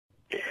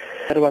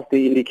That was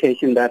the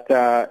indication that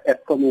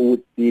Eskom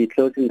would be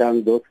closing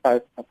down those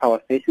 5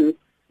 power stations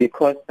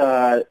because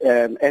at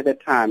the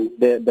time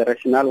the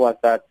rationale was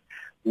that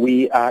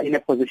we are in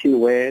a position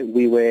where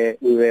we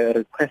were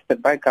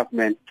requested by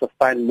government to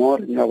find more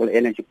renewable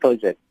energy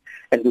projects,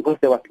 and because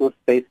there was no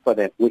space for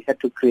them, we had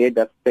to create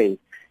that space.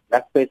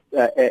 That space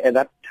at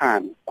that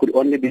time could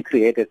only be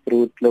created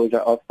through closure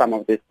of some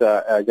of these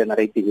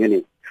generating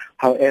units.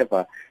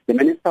 However, the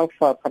Minister of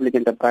Public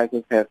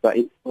Enterprises has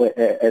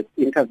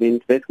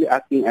intervened, basically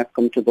asking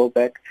Eskom to go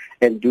back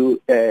and do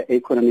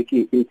economic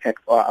impact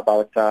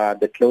about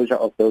the closure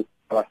of those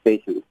power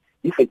stations.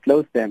 If we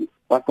close them,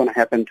 what's going to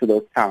happen to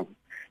those towns?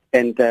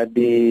 And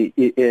the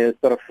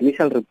sort of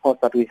initial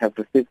report that we have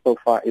received so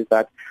far is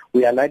that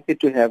we are likely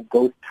to have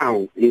ghost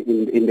towns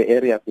in the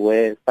areas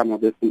where some of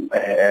these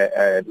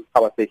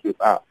power stations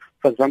are.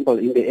 For example,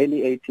 in the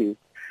early 80s,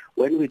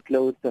 when we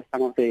closed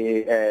some of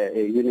the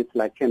units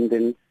like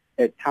Camden,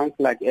 towns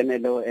like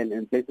Emelo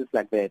and places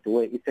like that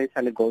were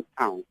essentially ghost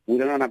towns. We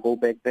don't want to go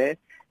back there,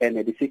 and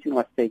a decision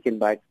was taken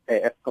by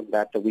Eskom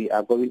that we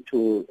are going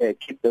to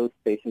keep those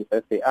stations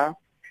as they are.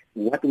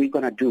 What we're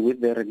going to do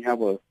with the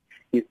renewables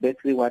is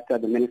basically what the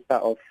Minister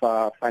of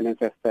Finance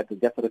has said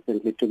just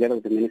recently, together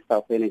with the Minister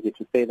of Energy,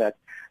 to say that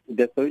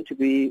there's going to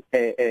be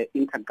a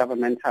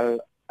intergovernmental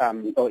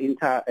or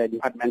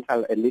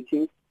interdepartmental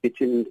meeting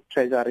between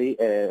Treasury,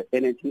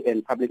 Energy,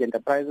 and Public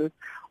Enterprises,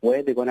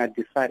 where they're going to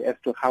decide as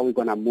to how we're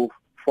going to move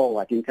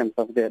forward in terms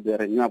of the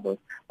renewables.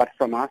 But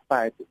from our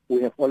side,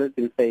 we have always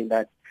been saying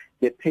that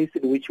the pace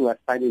in which we are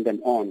signing them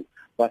on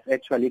was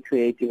actually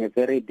creating a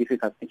very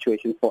difficult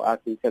situation for us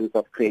in terms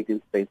of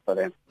creating space for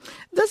them.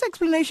 This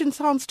explanation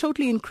sounds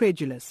totally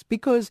incredulous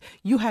because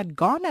you had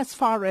gone as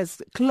far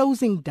as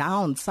closing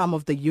down some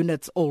of the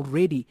units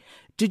already.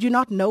 Did you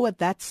not know at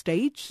that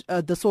stage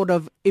the sort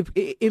of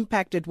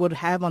impact it would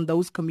have on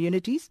those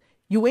communities?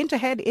 You went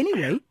ahead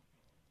anyway.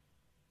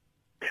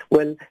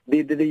 Well,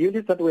 the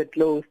units that were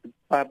closed,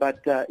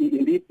 but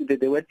indeed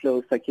they were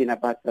closed, Sakina,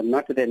 but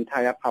not the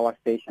entire power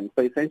station.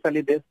 So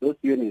essentially those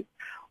units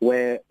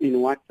were in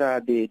what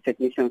the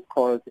technicians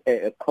called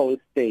a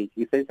cold stage.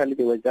 Essentially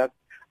they were just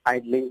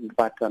idling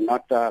but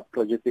not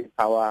producing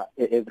power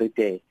every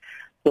day.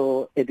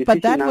 So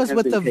but that was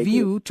with a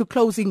view to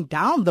closing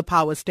down the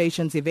power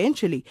stations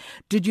eventually.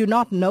 Did you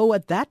not know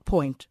at that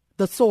point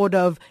the sort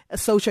of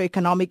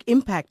socioeconomic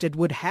impact it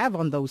would have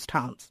on those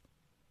towns?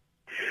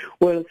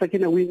 Well,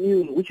 Sakina, we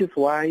knew, which is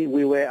why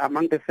we were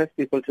among the first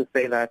people to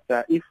say that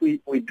if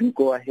we do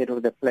go ahead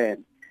with the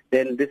plan,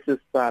 then this is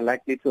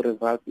likely to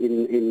result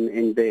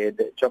in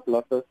the job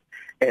losses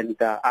and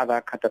other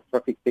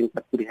catastrophic things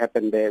that could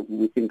happen there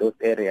within those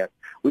areas,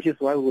 which is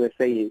why we were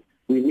saying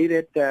we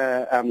needed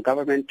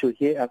government to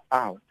hear us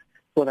out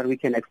so that we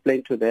can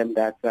explain to them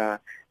that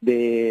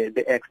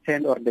the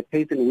extent or the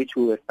pace in which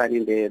we were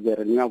signing the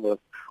renewables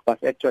was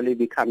actually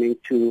beginning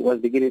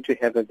to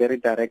have a very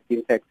direct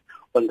impact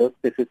on those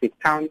specific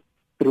towns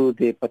through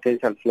the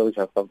potential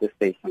closures of the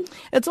station.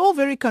 It's all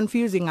very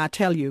confusing, I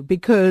tell you,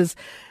 because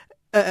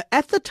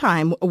at the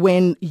time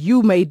when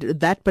you made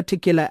that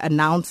particular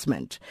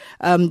announcement,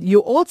 you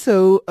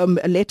also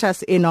let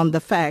us in on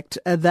the fact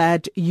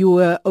that you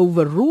were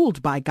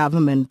overruled by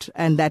government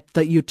and that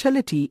the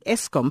utility,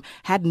 Eskom,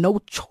 had no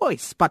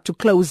choice but to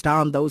close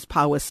down those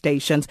power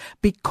stations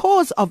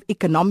because of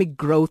economic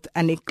growth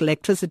and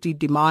electricity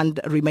demand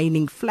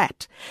remaining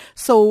flat.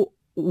 So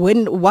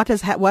what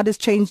has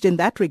changed in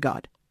that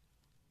regard?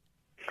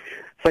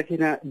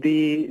 Sakina,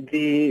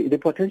 the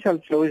potential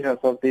closures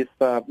of these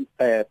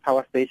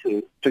power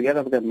stations,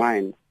 together with the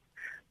mines,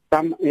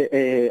 some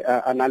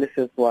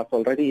analysis was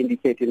already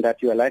indicating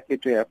that you are likely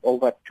to have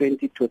over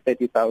 20 to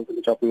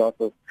 30,000 job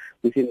losses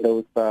within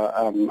those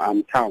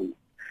towns.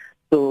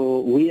 So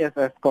we as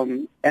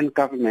Eskom and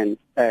government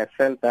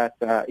felt that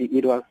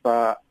it was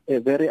a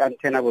very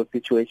untenable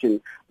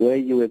situation where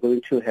you were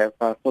going to have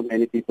so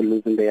many people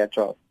losing their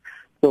jobs.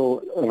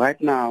 So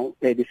right now,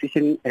 a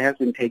decision has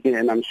been taken,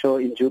 and I'm sure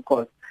in due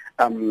course,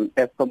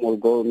 Eskom will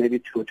go maybe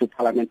to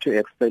Parliament to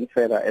explain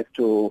further as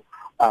to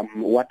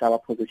what our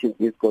position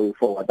is going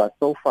forward. But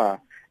so far,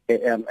 as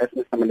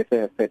Mr. Malisa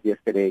has said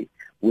yesterday,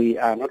 we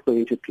are not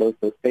going to close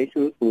those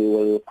stations. We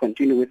will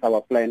continue with our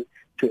plan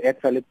to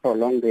actually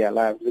prolong their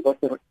lives. Because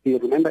you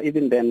remember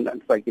even then,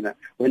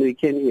 when we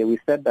came here, we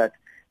said that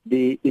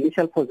the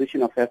initial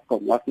position of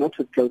Eskom was not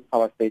to close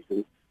power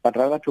stations, but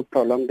rather to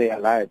prolong their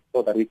lives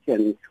so that we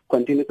can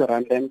continue to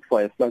run them for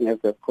as long as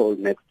there's coal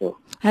next door.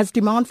 Has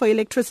demand for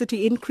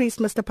electricity increased,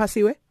 Mr.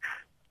 Phasiwe?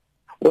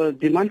 Well,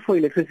 demand for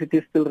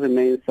electricity still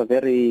remains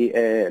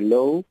very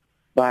low,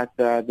 but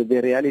the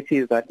reality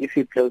is that if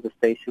you close the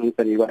stations,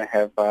 then you're going to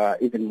have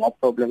even more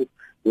problems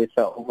with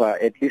over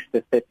at least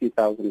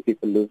 30,000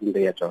 people losing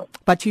their jobs.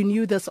 But you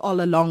knew this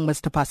all along,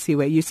 Mr.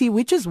 Phasiwe. You see,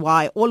 which is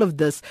why all of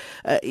this,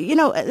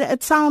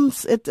 it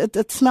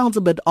smells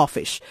a bit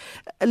offish.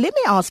 Let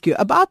me ask you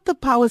about the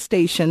power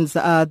stations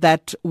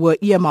that were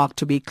earmarked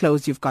to be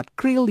closed. You've got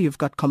Kriel, you've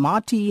got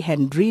Komati,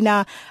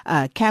 Hendrina,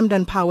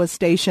 Camden power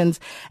stations.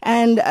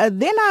 And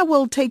then I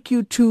will take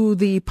you to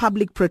the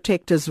Public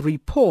Protector's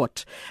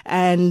report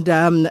and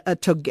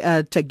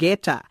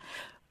Tegeta.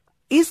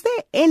 Is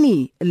there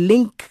any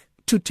link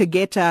to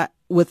Tegeta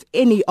with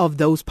any of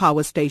those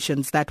power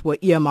stations that were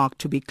earmarked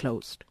to be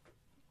closed?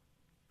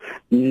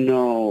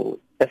 No.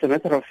 As a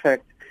matter of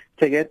fact,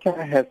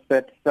 Tegeta has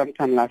said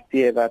sometime last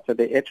year that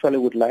they actually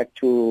would like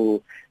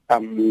to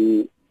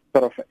sort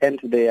of end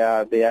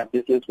their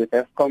business with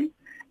Eskom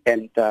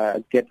and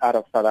get out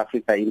of South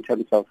Africa in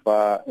terms of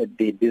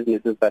the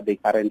businesses that they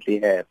currently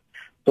have.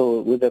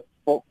 So with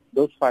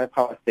those 5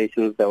 power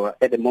stations, there were,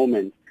 at the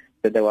moment,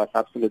 that there was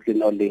absolutely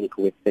no link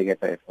with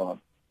Tegeta at all.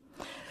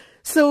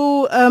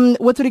 So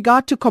with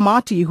regard to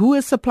Komati, who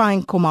is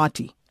supplying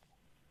Komati?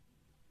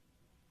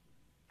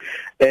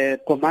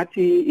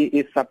 Komati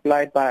is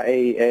supplied by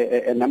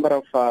a number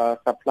of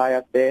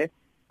suppliers there.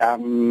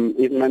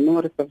 If my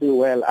memory serves me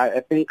well,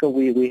 I think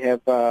we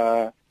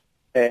have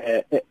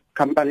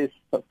companies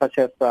such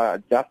as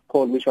Just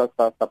Coal, which was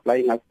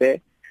supplying us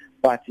there.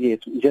 But yes,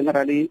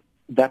 generally,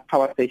 that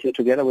power station,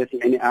 together with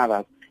many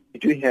others, you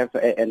do have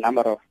a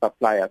number of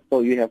suppliers. So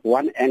you have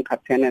one anchor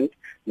tenant,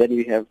 then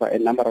you have a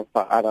number of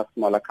other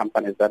smaller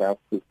companies that are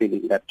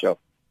fulfilling that job.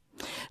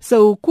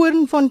 So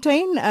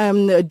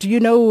Koornfontein, do you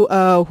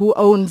know who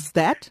owns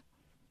that?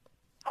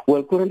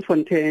 Well,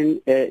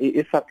 Koornfontein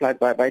is supplied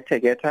by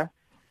Tegeta,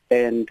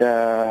 and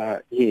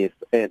yes,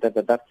 that's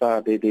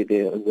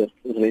the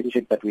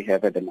relationship that we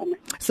have at the moment.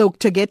 So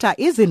Tegeta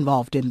is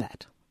involved in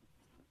that?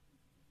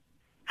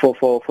 For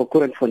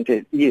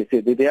Koornfontein, yes,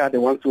 they are the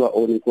ones who are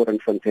owning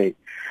Koornfontein.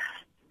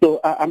 So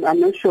I'm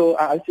not sure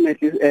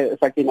ultimately,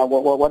 Sakina,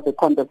 what the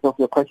context of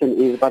your question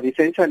is, but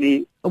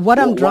essentially... What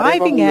I'm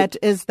driving at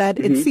is that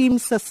it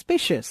seems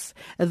suspicious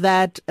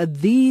that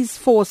these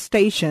 4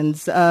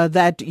 stations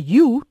that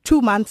you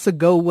 2 months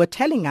ago were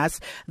telling us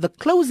the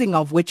closing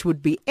of which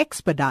would be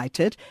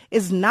expedited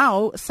is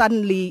now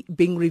suddenly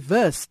being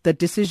reversed, the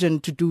decision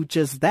to do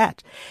just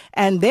that.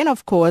 And then,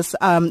 of course,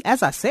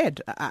 as I said,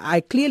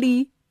 I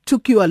clearly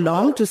took you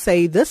along to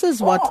say this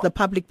is what the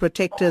Public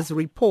Protector's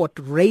report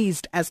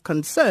raised as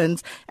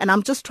concerns, and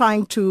I'm just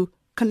trying to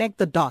connect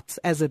the dots,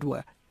 as it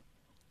were.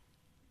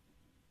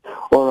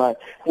 All right.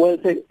 Well,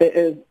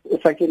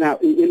 Sakina,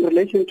 in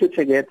relation to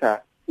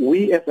Tegeta,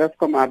 we as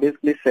Eskom are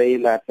basically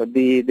saying that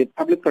the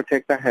Public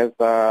Protector has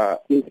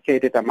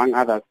indicated, among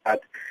others,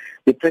 that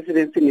the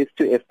presidency needs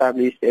to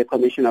establish a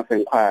commission of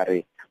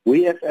inquiry.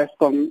 We as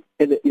Eskom,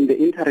 in the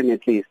interim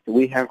at least,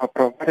 we have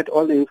provided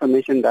all the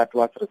information that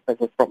was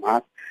requested from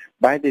us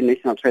by the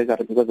National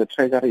Treasury, because the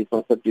Treasury is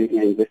also doing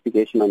an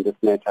investigation on this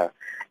matter.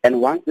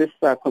 And once this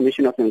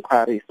commission of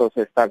inquiry is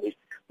also established,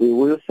 we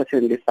will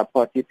certainly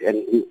support it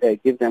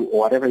and give them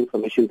whatever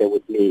information they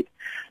would need.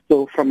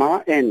 So from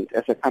our end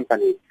as a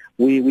company,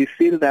 we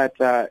feel that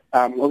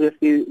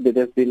obviously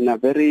there's been a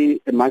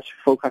very much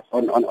focus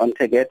on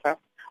Tegeta,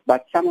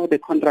 but some of the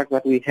contracts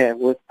that we have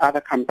with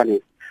other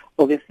companies,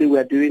 obviously we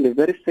are doing the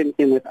very same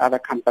thing with other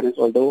companies,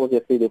 although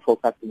obviously the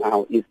focus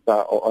now is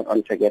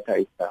on Tegeta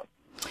itself.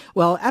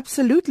 Well,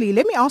 absolutely.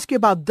 Let me ask you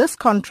about this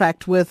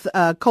contract with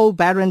coal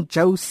baron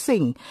Joe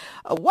Singh.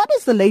 What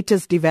is the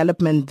latest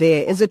development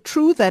there? Is it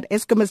true that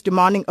Eskom is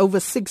demanding over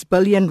 6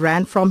 billion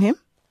rand from him?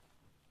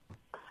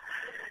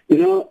 You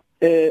know,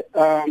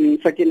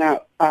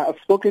 Sakina, I've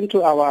spoken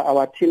to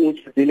our team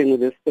which is dealing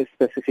with this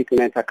specific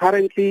matter.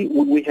 Currently,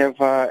 we have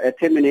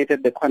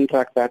terminated the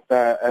contract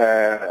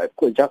that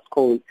Just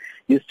Coal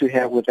used to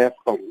have with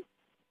Eskom,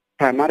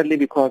 primarily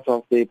because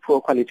of the poor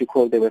quality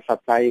coal they were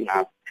supplying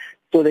us.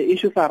 So the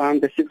issues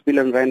around the 6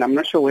 billion rand, I'm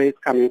not sure where it's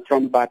coming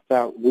from, but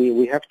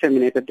we have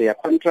terminated their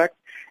contract.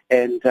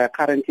 And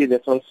currently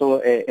there's also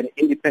an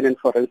independent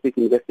forensic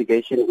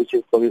investigation which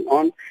is going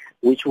on,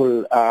 which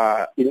will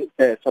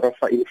sort of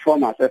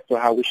inform us as to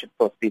how we should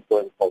proceed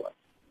going forward.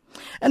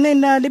 And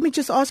then let me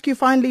just ask you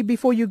finally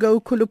before you go,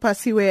 Khulu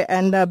Phasiwe,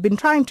 and been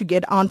trying to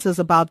get answers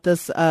about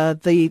this,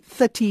 the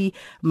 30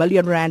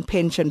 million rand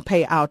pension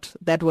payout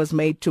that was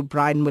made to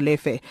Brian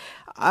Molefe.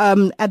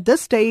 At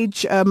this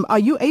stage, are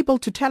you able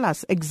to tell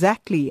us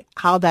exactly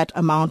how that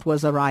amount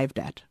was arrived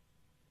at?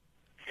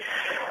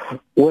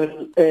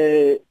 Well,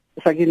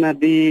 Sakina,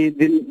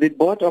 the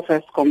board of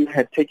Eskom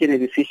had taken a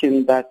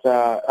decision that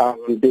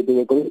they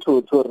were going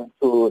to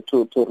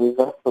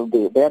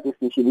reverse their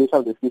decision,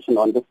 initial decision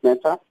on this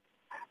matter.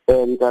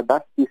 And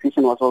that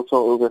decision was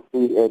also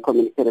obviously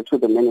communicated to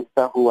the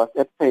minister, who was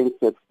at pains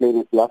to explain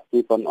it last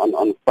week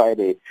on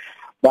Friday.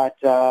 But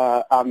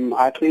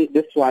I think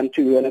this one,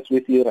 to be honest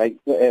with you, right,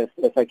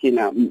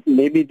 Sakina,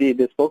 maybe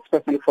the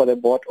spokesperson for the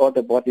board or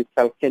the board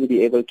itself can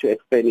be able to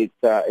explain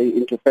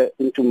it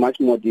into much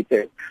more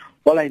detail.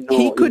 All I know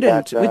he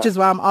couldn't, is that, which is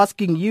why I'm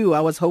asking you. I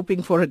was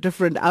hoping for a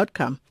different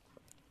outcome.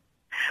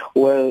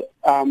 Well,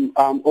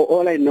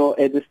 all I know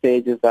at this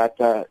stage is that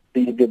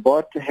the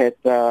board had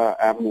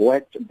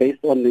worked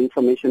based on the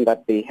information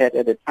that they had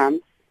at the time,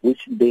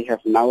 which they have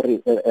now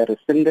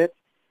rescinded,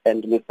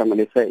 and Mr.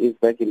 Molefe is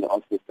back in the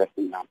office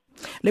now.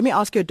 Let me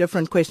ask you a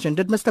different question.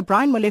 Did Mr.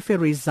 Brian Molefe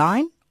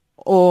resign,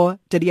 or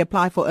did he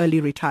apply for early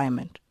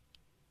retirement?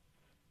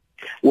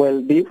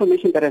 Well, the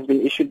information that has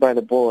been issued by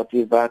the board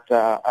is that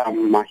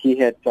he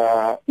had,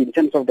 in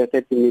terms of the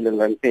 30 million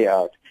rand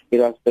payout, it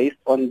was based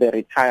on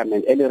the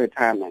early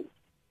retirement.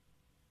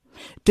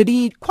 Did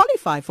he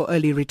qualify for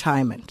early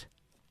retirement?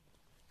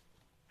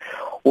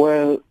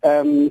 Well,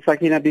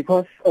 Sakina,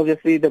 because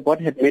obviously the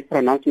board had made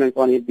pronouncements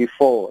on it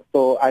before,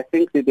 so I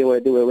think that they were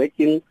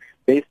working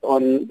based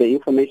on the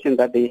information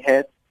that they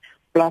had,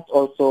 plus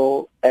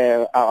also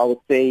I would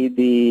say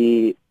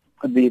the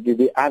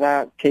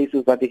other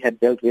cases that they had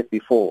dealt with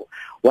before.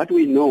 What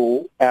we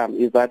know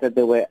is that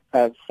there were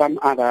some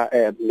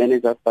other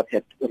managers that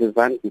had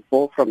resigned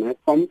before from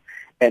Eskom,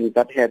 and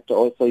that had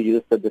also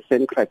used the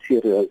same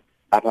criteria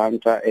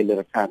around early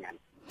retirement.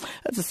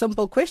 That's a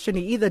simple question.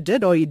 He either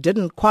did or he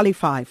didn't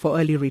qualify for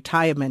early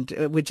retirement,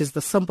 which is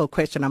the simple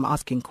question I'm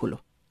asking, Khulu.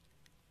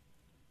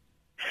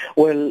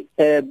 Well,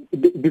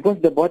 because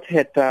the board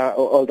had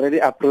already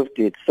approved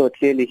it, so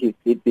clearly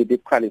he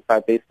did qualify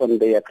based on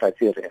their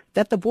criteria.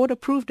 That the board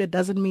approved it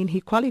doesn't mean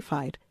he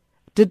qualified.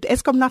 Did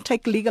Eskom not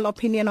take legal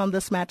opinion on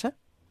this matter?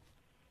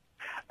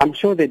 I'm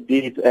sure they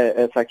did,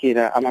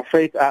 Sakina. I'm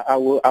afraid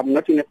I'm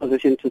not in a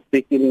position to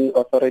speak in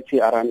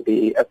authority around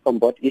the Eskom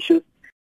board issues.